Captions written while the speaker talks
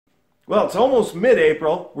Well, it's almost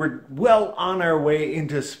mid-April. We're well on our way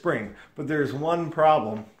into spring. But there's one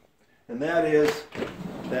problem, and that is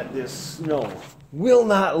that this snow will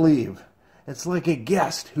not leave. It's like a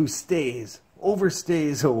guest who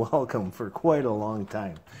overstays a welcome for quite a long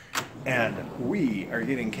time. And we are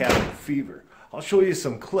getting cabin fever. I'll show you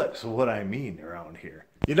some clips of what I mean around here.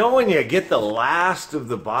 You know when you get the last of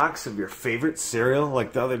the box of your favorite cereal?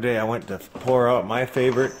 Like the other day I went to pour out my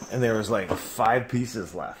favorite and there was like 5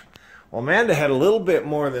 pieces left. Well, Amanda had a little bit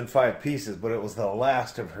more than 5 pieces, but it was the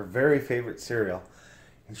last of her very favorite cereal.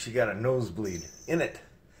 And she got a nosebleed in it.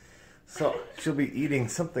 So she'll be eating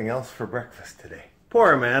something else for breakfast today.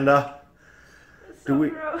 Poor Amanda. It's so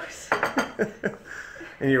gross.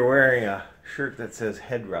 And you're wearing a shirt that says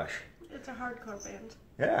Head Rush. It's a hardcore band.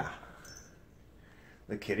 Yeah.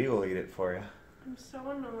 The kitty will eat it for you. I'm so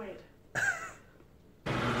annoyed.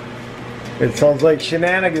 It sounds like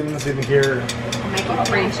shenanigans in here. I'm making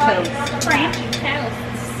French toast. French toast.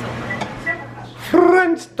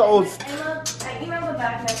 French toast. I emailed the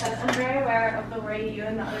back and I said, I'm very aware of the way you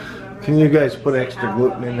and the other team members. Can you guys put extra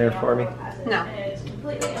gluten in there for me? No.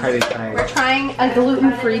 Tiny. We're trying a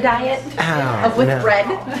gluten-free diet with bread.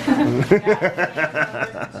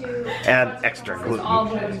 Add extra gluten. All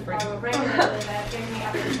gluten-free.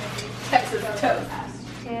 Texas toast.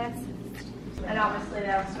 Yes. And obviously they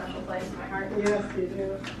have a special place in my heart. Yes, you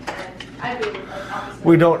do. I do, like, obviously.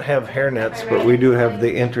 We don't have hairnets, but we do have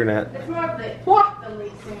the internet. It's more of the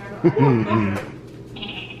lead singer.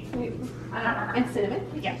 I don't know. And cinnamon?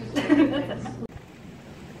 Yeah.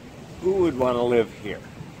 Who would want to live here?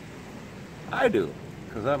 I do,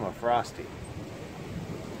 because I'm a Frosty.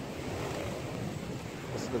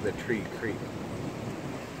 Listen to the tree creak.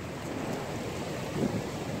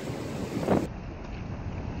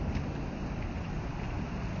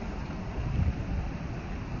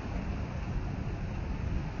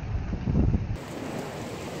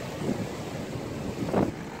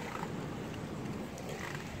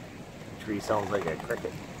 The tree sounds like a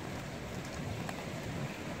cricket.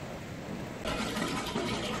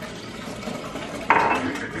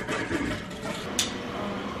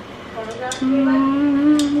 Ew,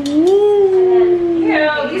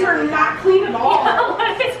 these are not clean at all.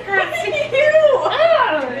 What is crusty?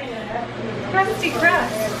 Crusty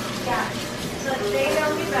crust. Yeah. So they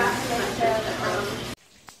don't be back and they said,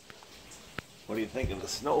 What do you think of the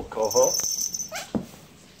snow, Coho?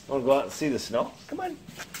 Want to go out and see the snow? Come on.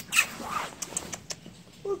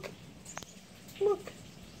 Look. Look.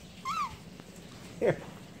 Here.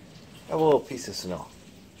 Have a little piece of snow.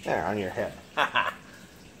 There, on your head.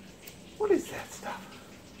 What is that stuff?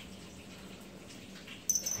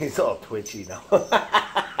 He's all twitchy now.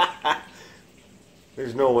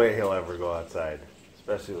 There's no way he'll ever go outside,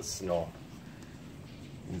 especially with snow.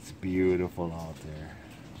 It's beautiful out there.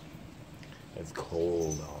 It's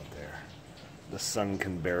cold out there. The sun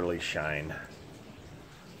can barely shine.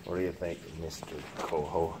 What do you think, Mr.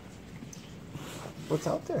 Coho? What's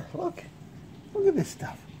out there? Look. Look at this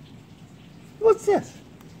stuff. What's this?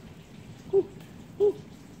 Ooh, ooh.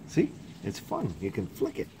 See? It's fun. You can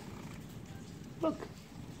flick it. Look.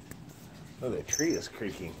 Oh, the tree is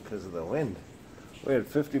creaking because of the wind. We had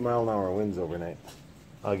 50-mile-an-hour winds overnight.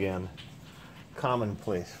 Again.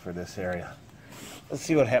 Commonplace for this area. Let's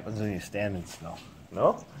see what happens when you stand in snow.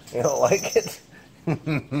 No? You don't like it?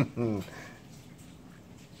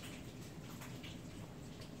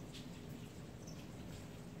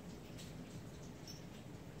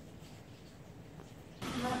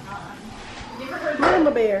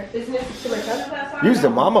 Mama bear. Use the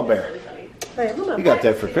mama bear. Hey, Mama You got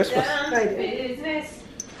that for Christmas. I do. business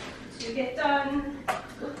to get done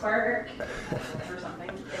with work or something.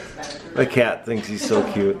 It's better. The cat thinks he's so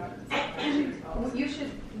cute. You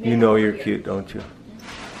should. You know you're cute, don't you?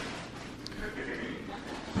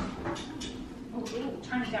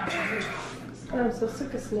 Turn it down. I'm so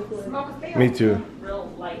sick of sniffling. Me too. Real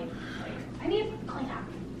light. I need to clean up.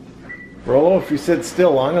 Rolo, if you sit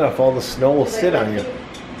still long enough, all the snow will sit on you.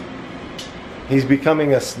 He's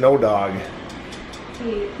becoming a snow dog.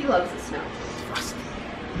 He loves the snow.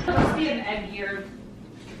 It must be an egg-eared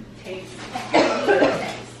taste.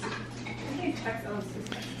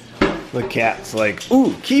 The cat's like,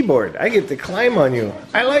 ooh, keyboard. I get to climb on you.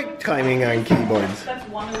 I like climbing on keyboards. That's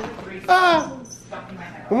one of the 3 Ah! stuck in my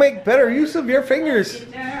head. We'll make better use of your fingers. Just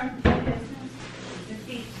use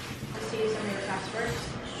some of your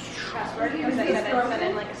password, because I said I'd send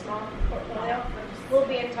in like a small portfolio. We'll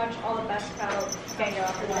be in touch. All the best about getting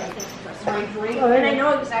off the restaurant. And I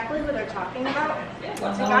know exactly who they're talking about. It's a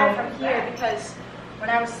guy from here because when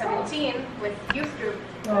I was 17 with youth group,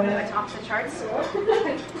 I topped the charts.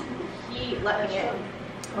 He let me in.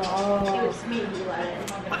 Oh. It was me who let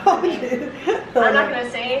it. I'm not going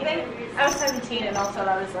to say anything. I was 17 and also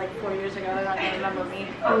that was like 4 years ago. I'm not going to remember me.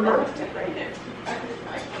 That was different.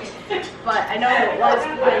 But I know who it was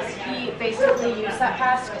because he basically used that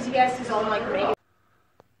pass because he has his own like radio.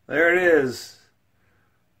 There it is.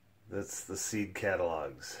 That's the seed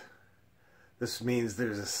catalogs. This means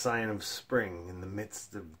there's a sign of spring in the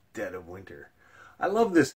midst of dead of winter. I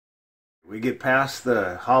love this. We get past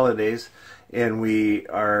the holidays and we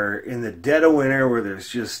are in the dead of winter where there's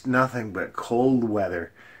just nothing but cold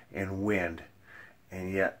weather and wind.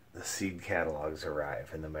 And yet the seed catalogs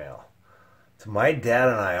arrive in the mail. So my dad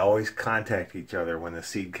and I always contact each other when the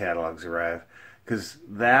seed catalogs arrive, because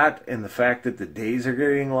that and the fact that the days are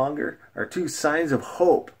getting longer are two signs of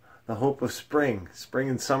hope. The hope of spring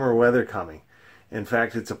and summer weather coming. In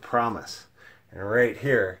fact, it's a promise. And right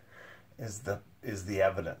here is the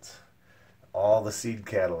evidence. All the seed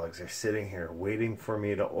catalogs are sitting here waiting for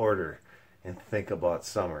me to order and think about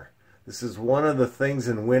summer. This is one of the things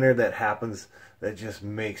in winter that happens that just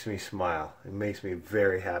makes me smile. It makes me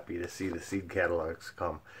very happy to see the seed catalogs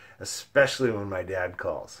come, especially when my dad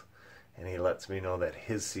calls and he lets me know that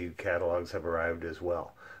his seed catalogs have arrived as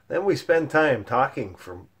well. Then we spend time talking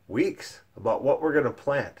for weeks about what we're going to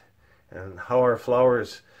plant and how our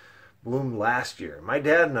flowers bloomed last year. My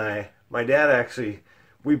dad actually,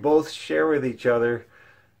 we both share with each other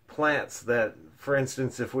plants that, for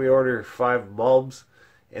instance, if we order 5 bulbs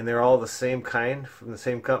and they're all the same kind from the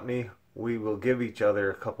same company, we will give each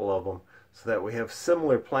other a couple of them so that we have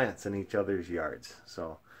similar plants in each other's yards.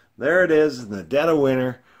 So there it is, in the dead of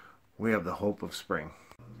winter, we have the hope of spring.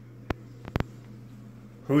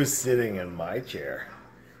 Who's sitting in my chair?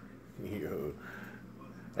 You.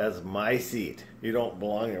 That's my seat. You don't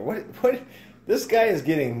belong here. What? This guy is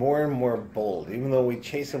getting more and more bold. Even though we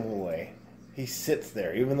chase him away, he sits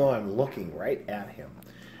there, even though I'm looking right at him.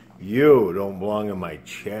 You don't belong in my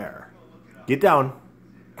chair. Get down.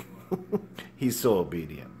 He's so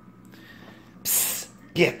obedient. Psst,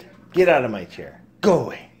 get out of my chair. Go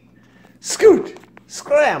away. Scoot,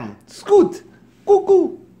 scram, scoot,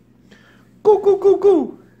 cuckoo, cuckoo,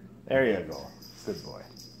 cuckoo. There you go. Good boy.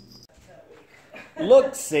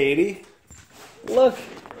 Look, Sadie. Look,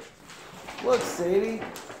 Sadie.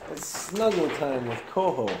 It's snuggle time with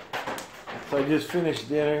Coho. So I just finished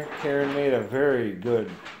dinner. Karen made a very good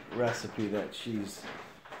recipe that she's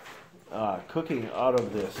cooking out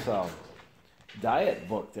of this diet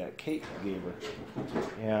book that Kate gave her.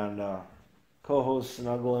 And Coho's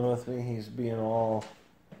snuggling with me.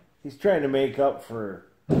 He's trying to make up for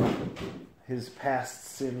his past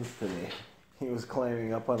sins today. He was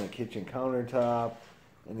climbing up on the kitchen countertop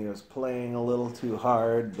and he was playing a little too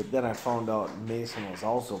hard, but then I found out Mason was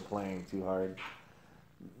also playing too hard.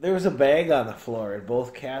 There was a bag on the floor and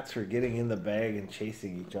both cats were getting in the bag and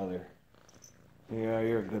chasing each other. Yeah,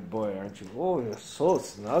 you're a good boy, aren't you? Oh, you're so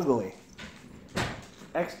snuggly.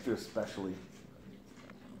 Extra specially.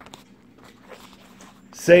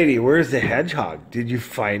 Sadie, where's the hedgehog? Did you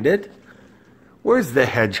find it? Where's the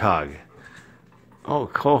hedgehog? Oh,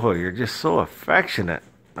 Coho, you're just so affectionate.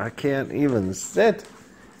 I can't even sit.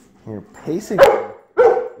 You're pacing.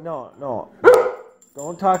 No.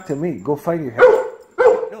 Don't talk to me. Go find your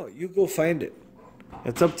hedgehog. No, you go find it.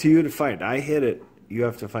 It's up to you to find. I hit it. You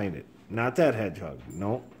have to find it. Not that hedgehog.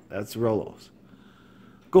 No, that's Rolo's.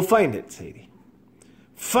 Go find it, Sadie.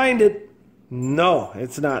 Find it. No,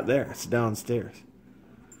 it's not there. It's downstairs.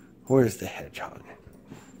 Where's the hedgehog?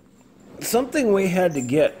 Something we had to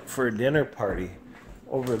get for a dinner party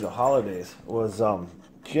over the holidays was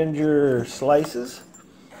ginger slices.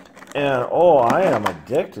 And oh, I am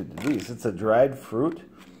addicted to these. It's a dried fruit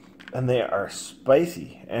and they are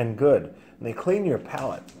spicy and good. And they clean your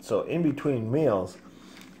palate. So in between meals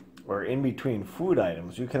or in between food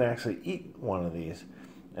items, you can actually eat one of these.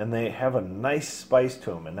 And they have a nice spice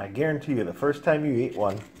to them. And I guarantee you, the first time you eat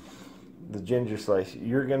one, the ginger slice,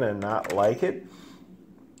 you're going to not like it.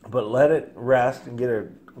 But let it rest and get a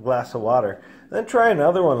glass of water. Then try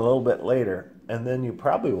another one a little bit later, and then you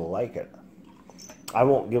probably will like it. I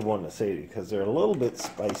won't give one to Sadie because they're a little bit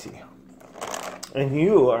spicy. And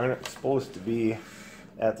you aren't supposed to be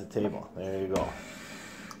at the table. There you go.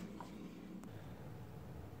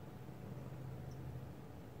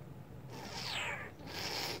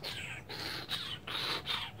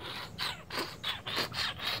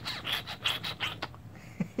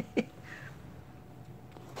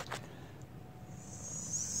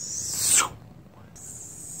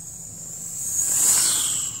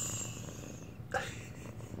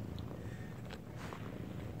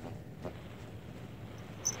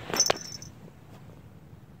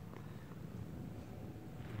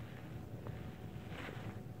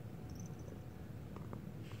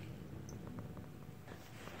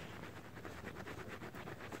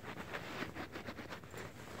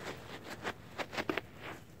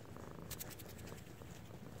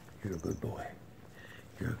 You're a good boy.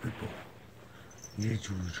 You're a good boy. Yes,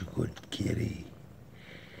 you're a good kitty.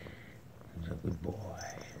 You're a good boy.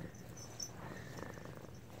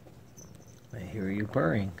 I hear you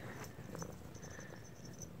purring.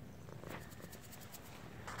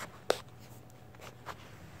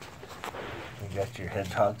 You got your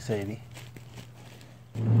hedgehog, Sadie?